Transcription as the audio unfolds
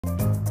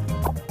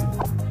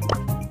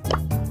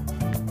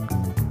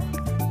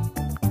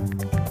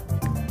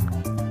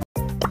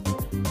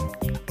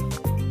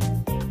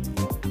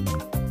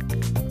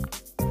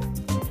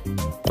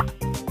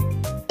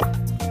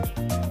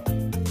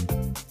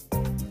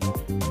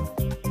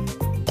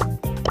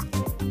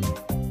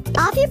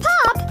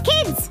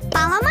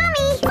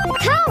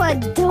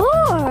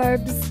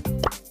adorbs!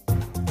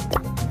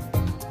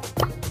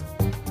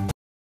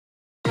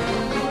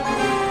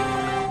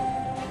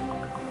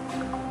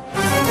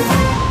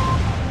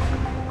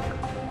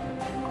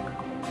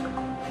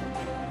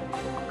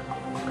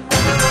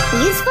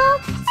 Useful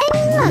and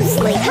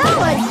mostly how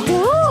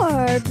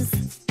adorbs!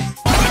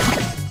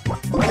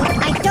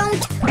 I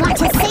don't want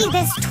to say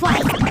this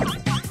twice.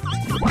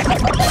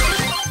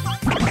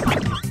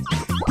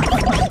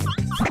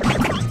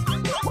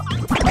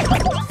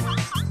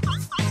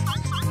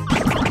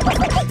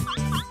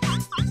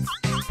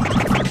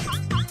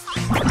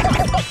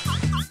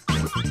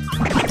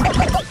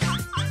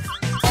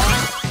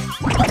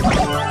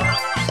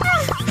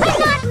 I'm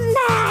not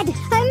mad.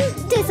 I'm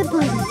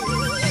disciplined.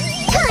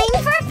 Time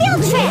for a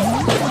field trip.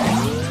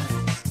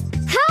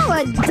 How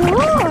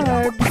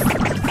adorbs!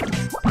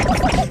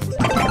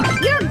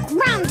 You're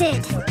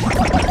grounded.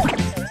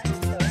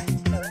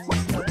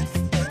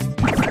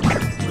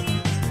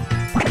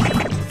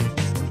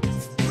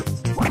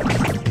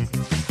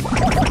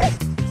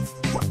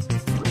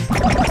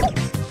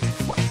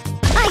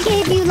 I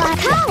gave you like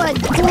how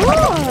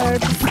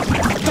adorbs!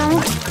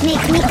 Don't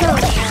make me go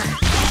there.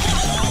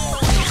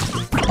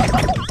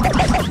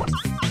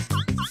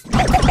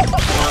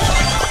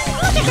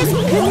 Look at this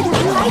little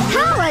light!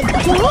 How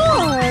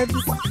adorbs!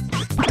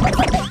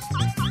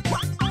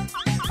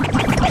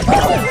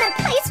 This isn't a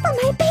place for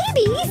my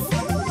babies!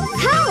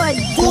 How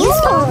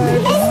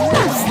adorbs! And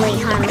mostly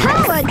harmless.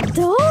 How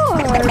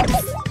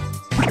adorbs!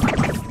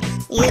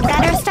 You'd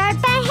better start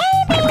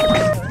behaving!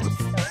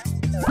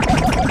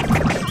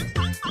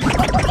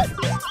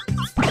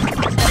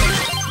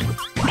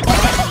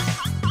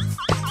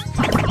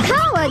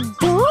 How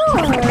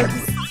adorbs!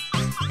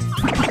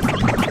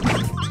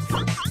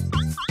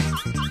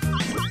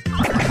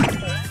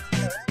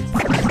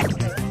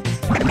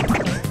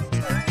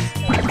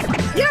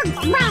 You're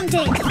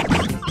grounded!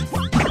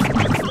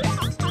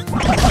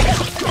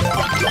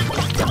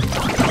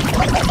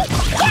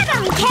 Get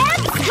 'em,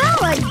 kids! How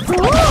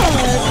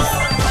adorbs!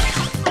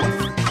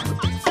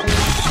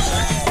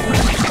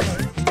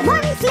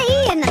 One flea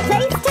in the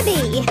place to be.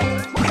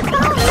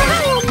 Oh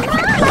my,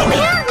 I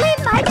can't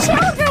leave my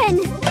children!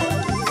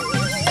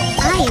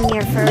 I am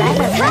your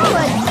forever. How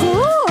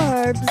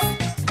adorbs!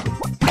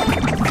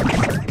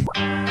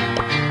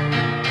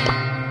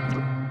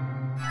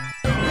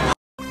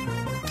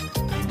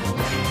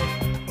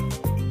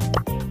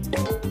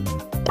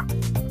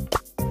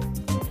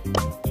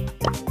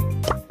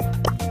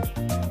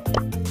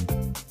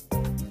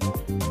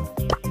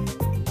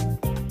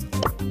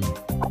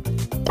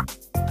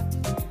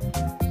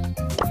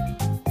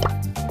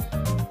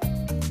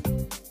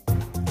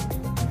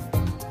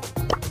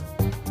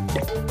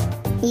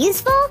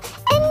 Useful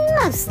and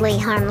mostly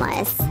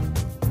harmless.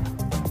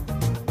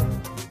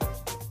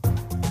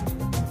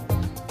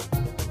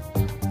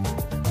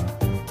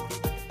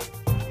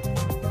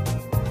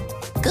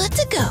 Good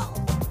to go.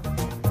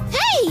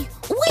 Hey,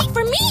 wait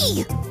for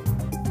me!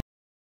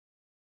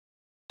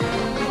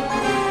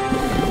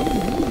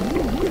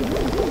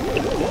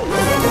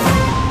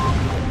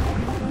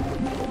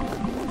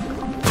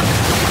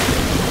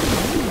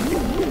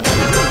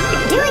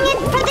 Doing it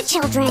for the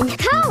children.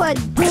 How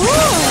adorbs!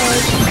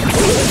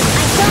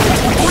 I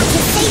don't want to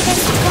say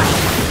this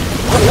twice.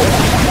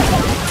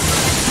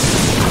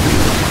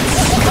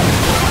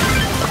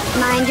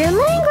 Mind your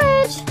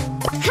language.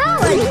 How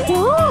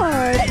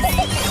adorbs!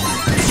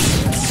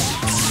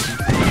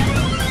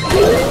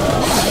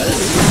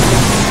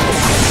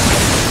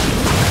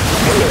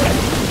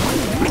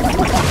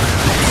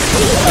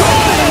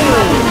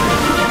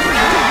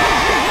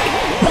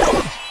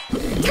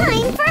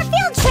 Time for a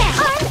field trip!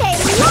 Aren't they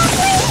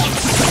lovely?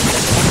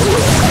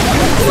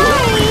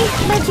 Sorry,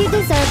 but you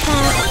deserve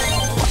that.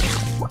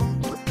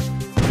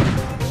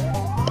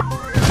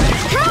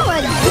 How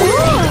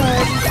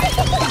adorbs!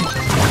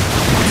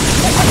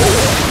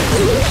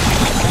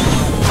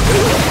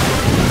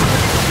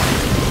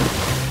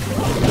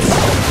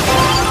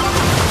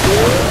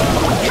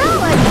 How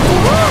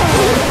adorbs!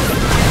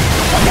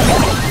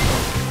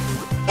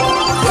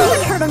 Look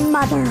at her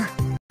mother!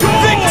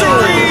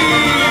 Victory!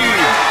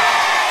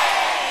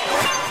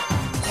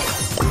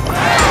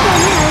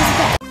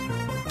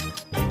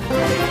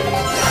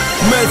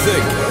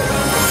 Mythic!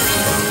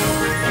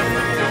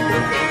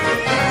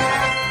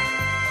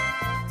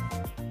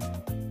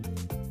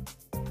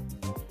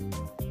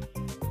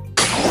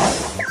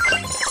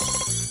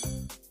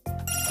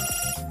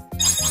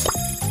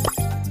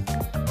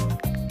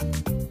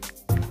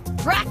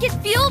 Rocket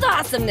field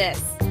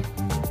awesomeness!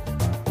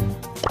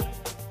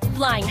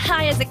 Flying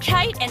high as a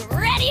kite and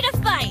ready to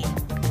fight!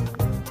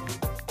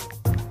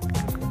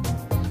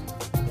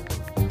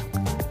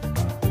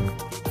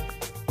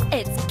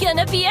 It's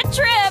gonna be a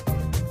trip!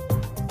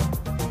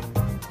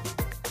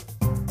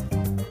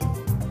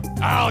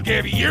 I'll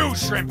give you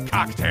shrimp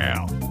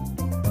cocktail!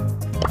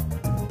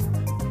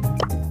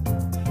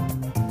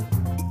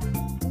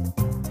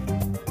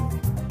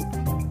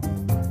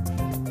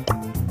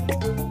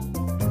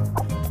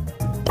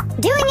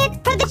 Doing it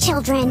for the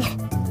children.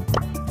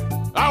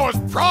 How is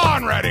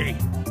prawn ready?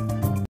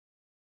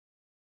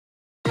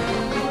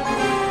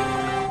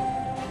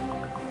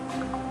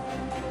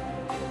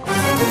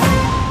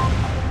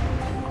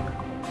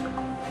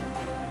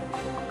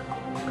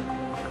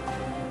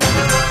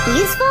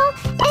 Useful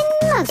and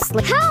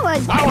mostly. How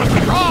is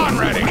prawn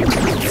ready?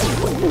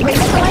 Wait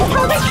till I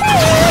tell the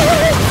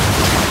truth!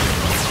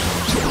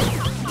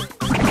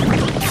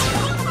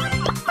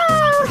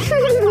 Oh,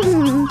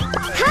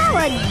 how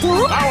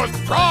adorable! How is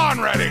prawn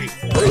ready?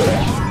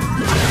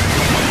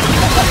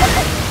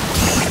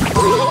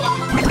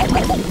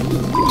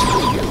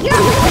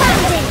 You're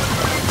redundant!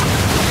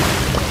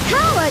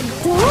 How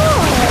adorable!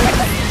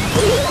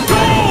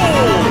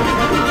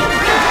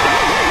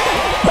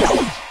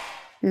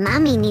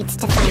 Mommy needs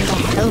to find a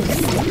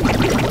host.